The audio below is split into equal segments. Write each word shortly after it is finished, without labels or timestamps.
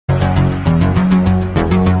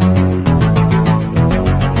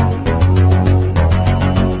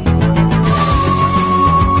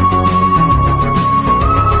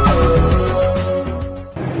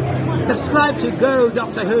Go,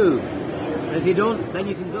 Doctor Who! And if you don't, then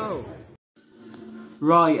you can go.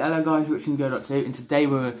 Right, hello guys, you're watching Go Doctor Who, and today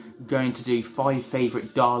we're going to do 5 favourite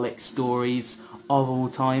Dalek stories of all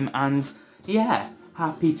time, and yeah,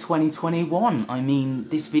 happy 2021. I mean,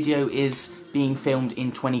 this video is being filmed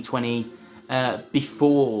in 2020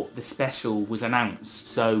 before the special was announced,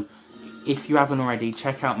 so if you haven't already,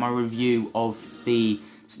 check out my review of the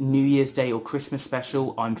New Year's Day or Christmas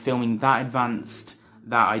special. I'm filming that advanced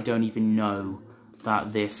that I don't even know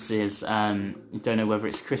that this is, don't know whether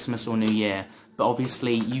it's Christmas or New Year, but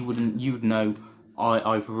obviously you would know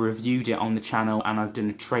I've reviewed it on the channel, and I've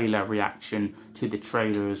done a trailer reaction to the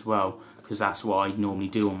trailer as well, because that's what I normally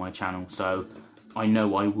do on my channel, so I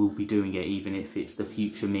know I will be doing it even if it's the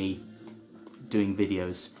future me doing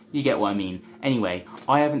videos. You get what I mean. Anyway,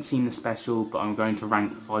 I haven't seen the special, but I'm going to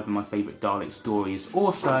rank 5 of my favourite Dalek stories.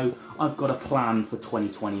 Also, I've got a plan for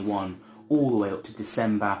 2021, all the way up to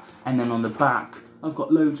December, and then on the back, I've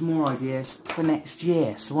got loads more ideas for next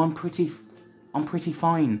year, so I'm pretty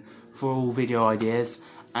fine for all video ideas,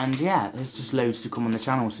 and yeah, there's just loads to come on the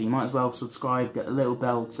channel, so you might as well subscribe, get the little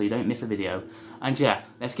bell so you don't miss a video, and yeah,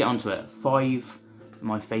 let's get on to it. 5 of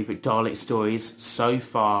my favourite Dalek stories so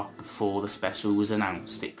far before the special was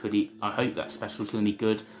announced. I hope that special's going to be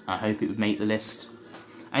good, I hope it would make the list.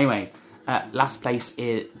 Anyway, last place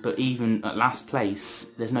but even at last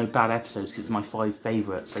place, there's no bad episodes because it's my 5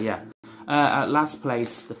 favourites, so yeah. At last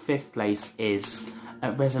place, the 5th place is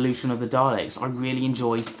Resolution of the Daleks. I really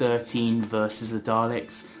enjoy 13 versus the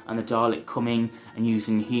Daleks, and the Dalek coming and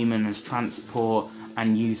using human as transport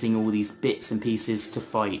and using all these bits and pieces to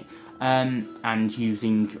fight, and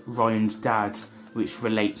using Ryan's dad, which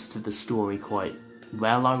relates to the story quite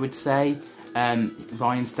well, I would say.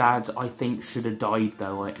 Ryan's dad, I think, should have died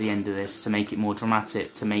though at the end of this to make it more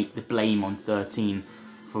dramatic, to make the blame on 13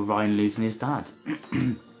 for Ryan losing his dad.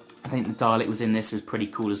 I think the Dalek was in this was pretty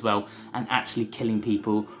cool as well, and actually killing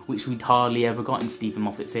people, which we'd hardly ever got in Stephen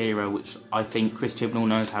Moffat's era, which I think Chris Chibnall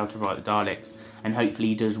knows how to write the Daleks, and hopefully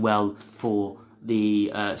he does well for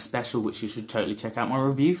the special, which you should totally check out my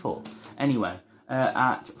review for. Anyway,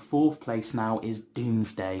 at 4th place now is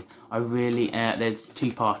Doomsday. I really, they're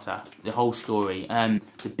two-parter, the whole story.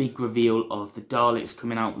 The big reveal of the Daleks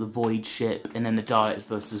coming out with the Void ship, and then the Daleks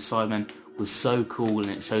versus the Cybermen was so cool,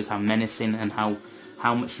 and it shows how menacing and how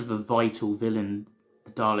much of a vital villain the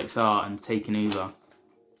Daleks are and taking over.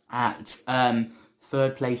 At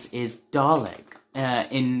 3rd place is Dalek.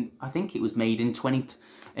 I think it was made in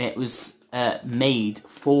made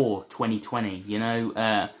for 2020. You know,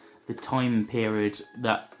 the time period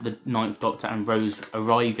that the 9th Doctor and Rose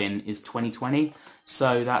arrive in is 2020.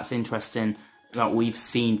 So that's interesting that we've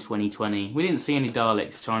seen 2020. We didn't see any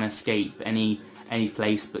Daleks trying to escape any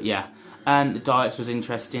place, but yeah. And the Daleks was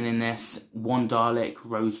interesting in this. One Dalek,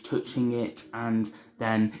 Rose touching it, and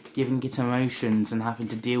then giving it emotions and having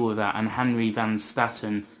to deal with that, and Henry Van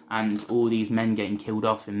Staten and all these men getting killed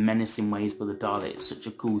off in menacing ways by the Daleks. Such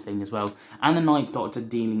a cool thing as well. And the 9th Doctor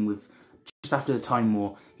dealing with, just after the Time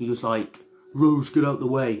War, he was like, Rose, get out the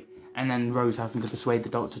way. And then Rose having to persuade the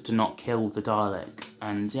Doctor to not kill the Dalek.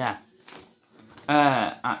 And yeah.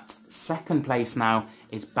 At 2nd place now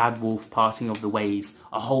is Bad Wolf Parting of the Ways.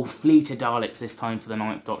 A whole fleet of Daleks this time for the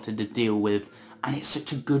 9th Doctor to deal with. And it's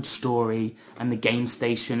such a good story. And the game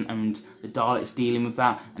station and the Daleks dealing with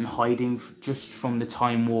that and hiding just from the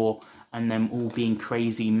Time War. And them all being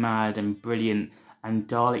crazy, mad and brilliant. And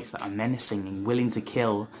Daleks that are menacing and willing to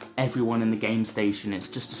kill everyone in the game station. It's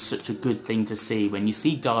just such a good thing to see. When you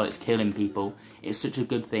see Daleks killing people, it's such a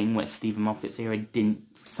good thing, where Stephen Moffat's era didn't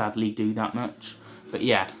sadly do that much. But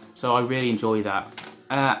yeah, so I really enjoy that.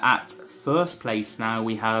 At 1st place now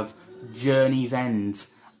we have Journey's End,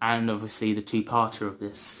 and obviously the two-parter of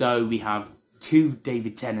this. So we have 2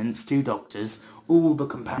 David Tennants, 2 Doctors, all the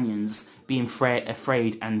companions being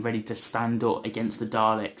afraid and ready to stand up against the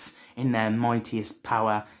Daleks in their mightiest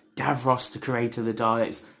power. Davros, the creator of the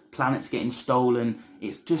Daleks, planets getting stolen.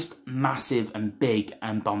 It's just massive and big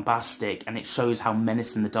and bombastic, and it shows how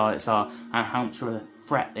menacing the Daleks are and how much of a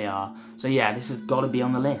threat they are. So yeah, this has got to be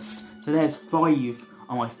on the list. So there's 5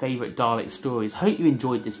 of my favourite Dalek stories. Hope you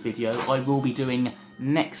enjoyed this video. I will be doing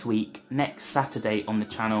next Saturday on the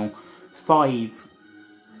channel, 5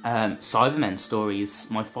 Cybermen stories,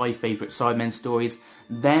 my 5 favourite Cybermen stories.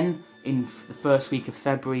 Then in the first week of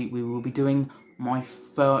February we will be doing my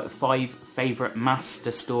 5 favourite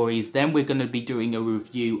Master stories. Then we're going to be doing a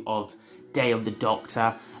review of Day of the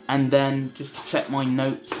Doctor, and then just to check my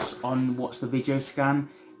notes on what's the video scan.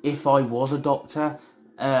 If I was a Doctor,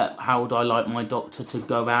 how would I like my Doctor to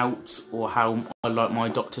go out, or how I'd like my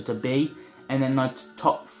Doctor to be, and then my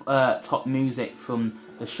top music from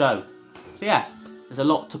the show. But yeah, there's a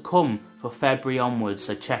lot to come for February onwards,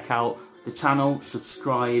 so check out the channel,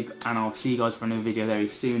 subscribe, and I'll see you guys for another video very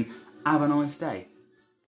soon. Have a nice day.